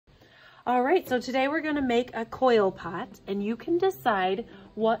All right, so today we're gonna make a coil pot, and you can decide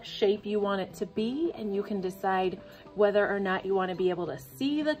what shape you want it to be, and you can decide whether or not you wanna be able to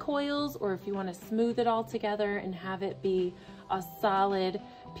see the coils, or if you wanna smooth it all together and have it be a solid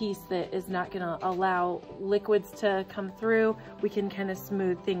piece that is not gonna allow liquids to come through. We can kind of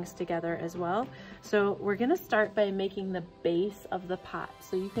smooth things together as well. So we're gonna start by making the base of the pot.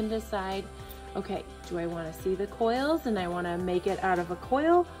 So you can decide, okay, do I wanna see the coils and I wanna make it out of a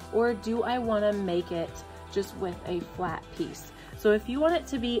coil, or do I wanna make it just with a flat piece? So if you want it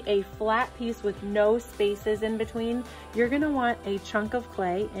to be a flat piece with no spaces in between, you're gonna want a chunk of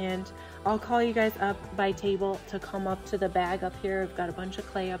clay, and I'll call you guys up by table to come up to the bag up here. I've got a bunch of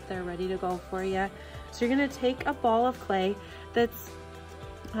clay up there ready to go for you. So you're gonna take a ball of clay that's,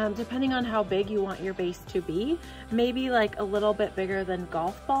 depending on how big you want your base to be, maybe like a little bit bigger than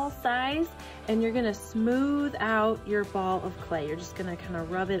golf ball size, and you're gonna smooth out your ball of clay. You're just gonna kind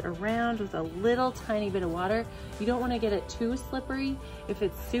of rub it around with a little tiny bit of water. You don't wanna get it too slippery. If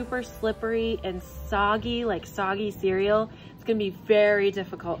it's super slippery and soggy, like soggy cereal, it's gonna be very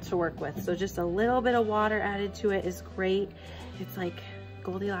difficult to work with. So just a little bit of water added to it is great. It's like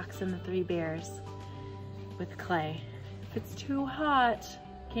Goldilocks and the Three Bears with clay. If it's too hot,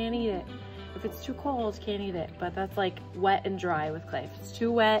 can't eat it. If it's too cold, can't eat it. But that's like wet and dry with clay. If it's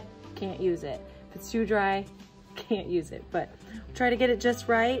too wet, can't use it. If it's too dry, can't use it. But try to get it just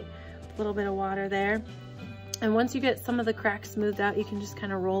right. A little bit of water there. And once you get some of the cracks smoothed out, you can just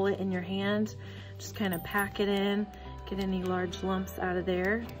kind of roll it in your hand. Just kind of pack it in, get any large lumps out of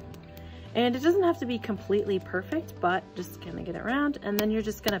there. And it doesn't have to be completely perfect, but just kind of get it around. And then you're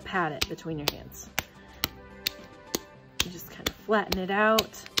just gonna pat it between your hands. You just kind of flatten it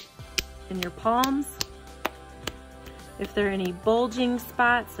out in your palms. If there are any bulging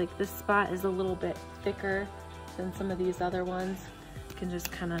spots, like this spot is a little bit thicker than some of these other ones, you can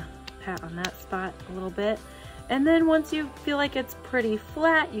just kind of pat on that spot a little bit. And then once you feel like it's pretty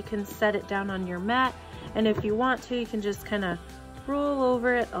flat, you can set it down on your mat. And if you want to, you can just kind of roll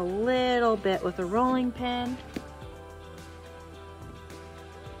over it a little bit with a rolling pin.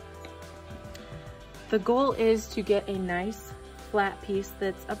 The goal is to get a nice flat piece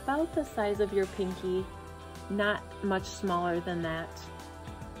that's about the size of your pinky, not much smaller than that.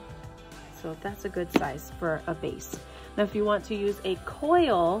 So that's a good size for a base. Now, if you want to use a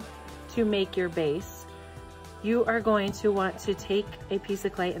coil to make your base, you are going to want to take a piece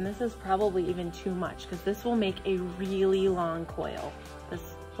of clay, and this is probably even too much because this will make a really long coil.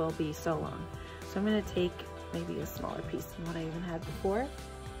 This will be so long. So I'm gonna take maybe a smaller piece than what I even had before.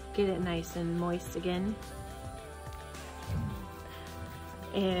 Get it nice and moist again.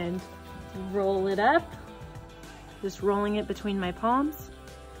 And roll it up. Just rolling it between my palms.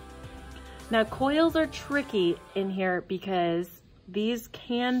 Now coils are tricky in here because these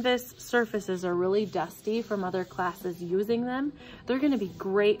canvas surfaces are really dusty from other classes using them. They're gonna be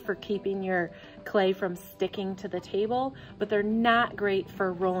great for keeping your clay from sticking to the table, but they're not great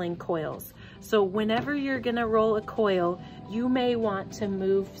for rolling coils. So whenever you're gonna roll a coil, you may want to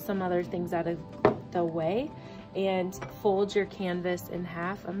move some other things out of the way and fold your canvas in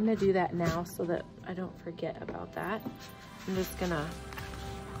half. I'm gonna do that now so that I don't forget about that. I'm just gonna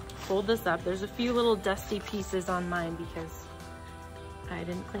fold this up. There's a few little dusty pieces on mine because I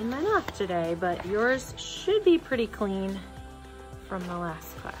didn't clean mine off today, but yours should be pretty clean from the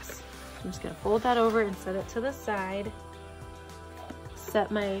last class. I'm just gonna fold that over and set it to the side. Set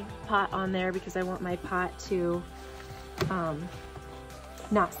my pot on there because I want my pot to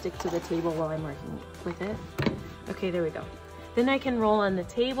not stick to the table while I'm working with it. Okay, there we go. Then I can roll on the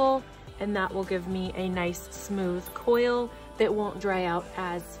table, and that will give me a nice smooth coil that won't dry out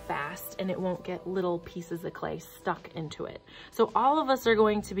as fast, and it won't get little pieces of clay stuck into it. So all of us are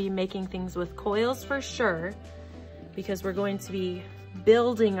going to be making things with coils for sure, because we're going to be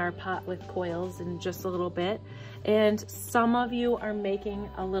building our pot with coils in just a little bit. And some of you are making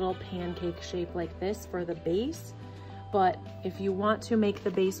a little pancake shape like this for the base. But if you want to make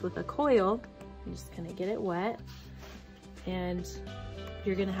the base with a coil, you're just gonna get it wet, and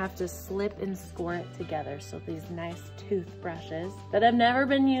you're gonna have to slip and score it together. So these nice toothbrushes that have never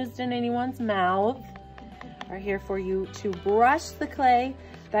been used in anyone's mouth are here for you to brush the clay.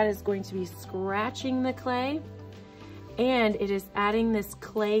 That is going to be scratching the clay, and it is adding this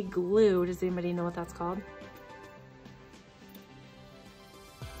clay glue. Does anybody know what that's called?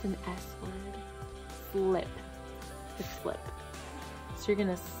 It's an S word. Slip. It's slip. So you're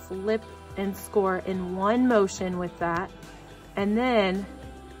gonna slip and score in one motion with that, and then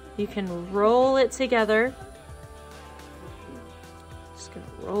you can roll it together. Just gonna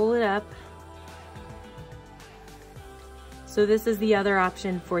roll it up So this is the other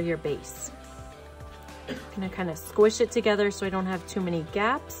option for your base. I'm gonna kind of squish it together so I don't have too many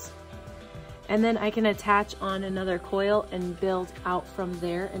gaps. And then I can attach on another coil and build out from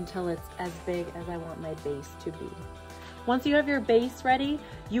there until it's as big as I want my base to be. Once you have your base ready,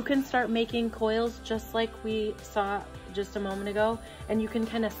 you can start making coils just like we saw just a moment ago, and you can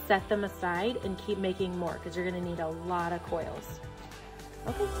kind of set them aside and keep making more because you're gonna need a lot of coils.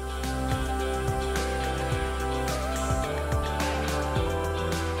 Okay.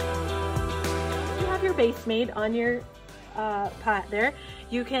 You have your base made on your pot there.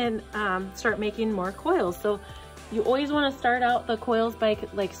 You can start making more coils. So you always want to start out the coils by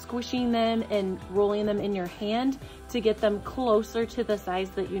like squishing them and rolling them in your hand to get them closer to the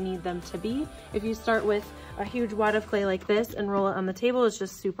size that you need them to be. If you start with a huge wad of clay like this and roll it on the table, it's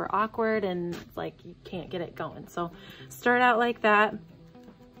just super awkward and like you can't get it going. So start out like that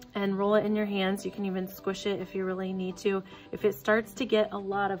and roll it in your hands. You can even squish it if you really need to. If it starts to get a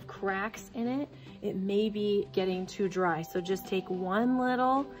lot of cracks in it, it may be getting too dry. So just take one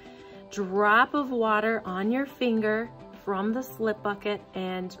little drop of water on your finger from the slip bucket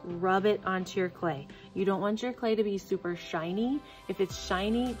and rub it onto your clay. You don't want your clay to be super shiny. If it's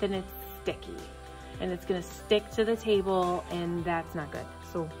shiny, then it's sticky and it's gonna stick to the table and that's not good.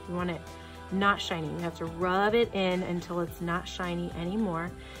 So you want it not shiny. You have to rub it in until it's not shiny anymore.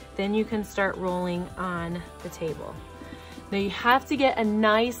 Then you can start rolling on the table. Now you have to get a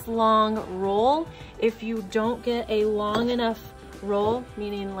nice long roll. If you don't get a long enough roll,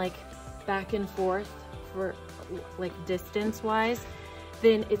 meaning like back and forth for like distance wise,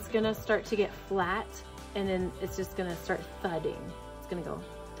 then it's gonna start to get flat and then it's just gonna start thudding. It's gonna go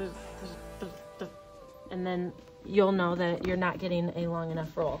and then you'll know that you're not getting a long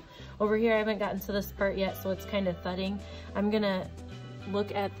enough roll. Over here I haven't gotten to this part yet, so it's kind of thudding. I'm gonna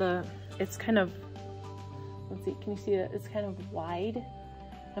look at it's kind of, let's see, can you see that? It's kind of wide.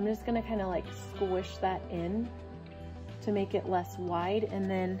 I'm just gonna kind of like squish that in to make it less wide, and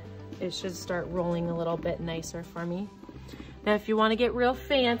then it should start rolling a little bit nicer for me. Now, if you wanna get real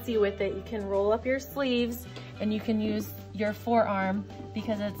fancy with it, you can roll up your sleeves and you can use your forearm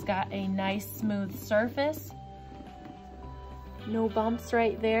because it's got a nice smooth surface. No bumps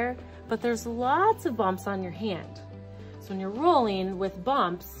right there, but there's lots of bumps on your hand. So when you're rolling with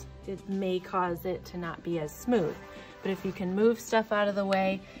bumps, it may cause it to not be as smooth. But if you can move stuff out of the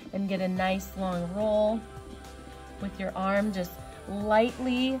way and get a nice long roll with your arm, just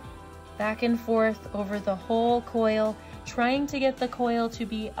lightly back and forth over the whole coil, trying to get the coil to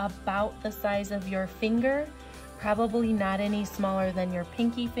be about the size of your finger, probably not any smaller than your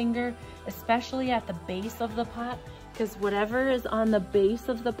pinky finger, especially at the base of the pot, because whatever is on the base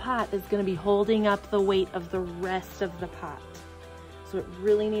of the pot is going to be holding up the weight of the rest of the pot. So it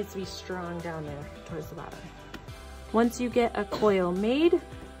really needs to be strong down there towards the bottom. Once you get a coil made,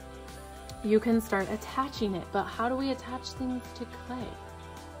 you can start attaching it. But how do we attach things to clay?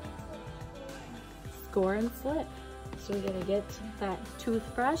 Score and slip. So you're gonna get that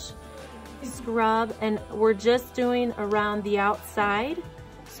toothbrush, scrub, and we're just doing around the outside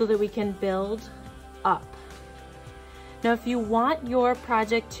so that we can build up. Now, if you want your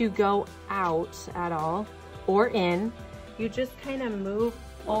project to go out at all or in, you just kind of move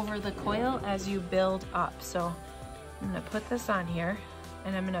over the coil as you build up. So I'm gonna put this on here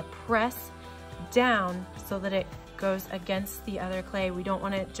and I'm gonna press down so that it goes against the other clay. We don't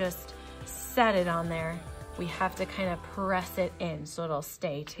wanna just set it on there. We have to kind of press it in so it'll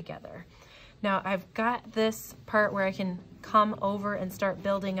stay together. Now I've got this part where I can come over and start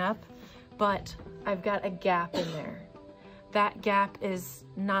building up, but I've got a gap in there. That gap is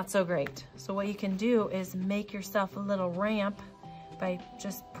not so great. So what you can do is make yourself a little ramp by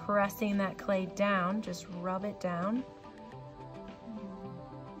just pressing that clay down. Just rub it down.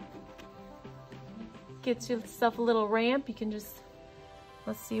 Get yourself a little ramp. You can just,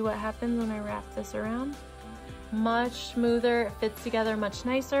 let's see what happens when I wrap this around. Much smoother, it fits together much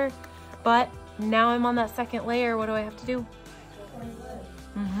nicer. But now I'm on that second layer. What do I have to do?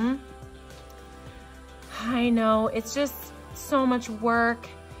 I know, it's just so much work.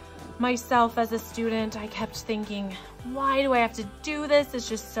 Myself as a student, I kept thinking, why do I have to do this? It's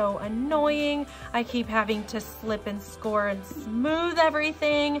just so annoying. I keep having to slip and score and smooth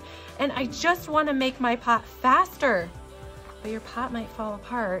everything. And I just want to make my pot faster. But your pot might fall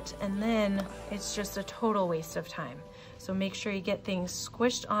apart and then it's just a total waste of time. So make sure you get things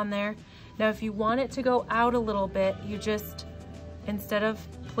squished on there. Now, if you want it to go out a little bit, you just, instead of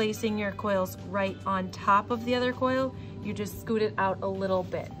placing your coils right on top of the other coil, you just scoot it out a little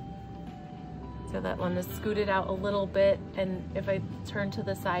bit. So that one is scooted out a little bit, and if I turn to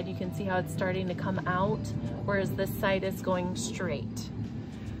the side, you can see how it's starting to come out, whereas this side is going straight.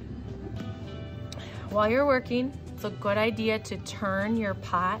 While you're working, it's a good idea to turn your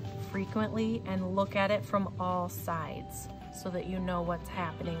pot frequently and look at it from all sides so that you know what's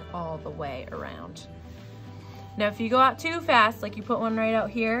happening all the way around. Now, if you go out too fast, like you put one right out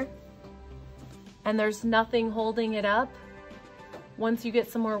here, and there's nothing holding it up, once you get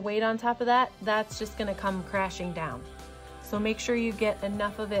some more weight on top of that, that's just gonna come crashing down. So make sure you get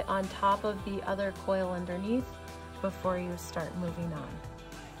enough of it on top of the other coil underneath before you start moving on.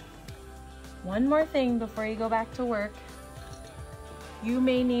 One more thing before you go back to work. You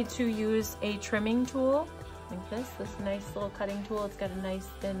may need to use a trimming tool, like this nice little cutting tool. It's got a nice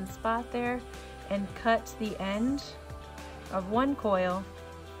thin spot there, and cut the end of one coil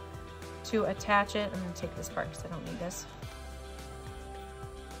to attach it. I'm gonna take this part because I don't need this.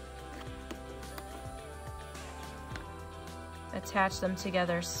 Attach them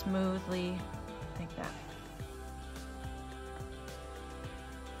together smoothly like that.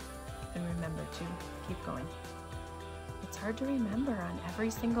 And remember to keep going. It's hard to remember on every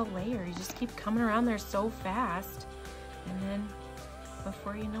single layer. You just keep coming around there so fast, and then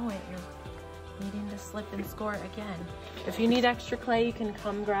before you know it, you're needing to slip and score again. If you need extra clay, you can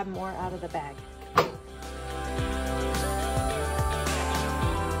come grab more out of the bag.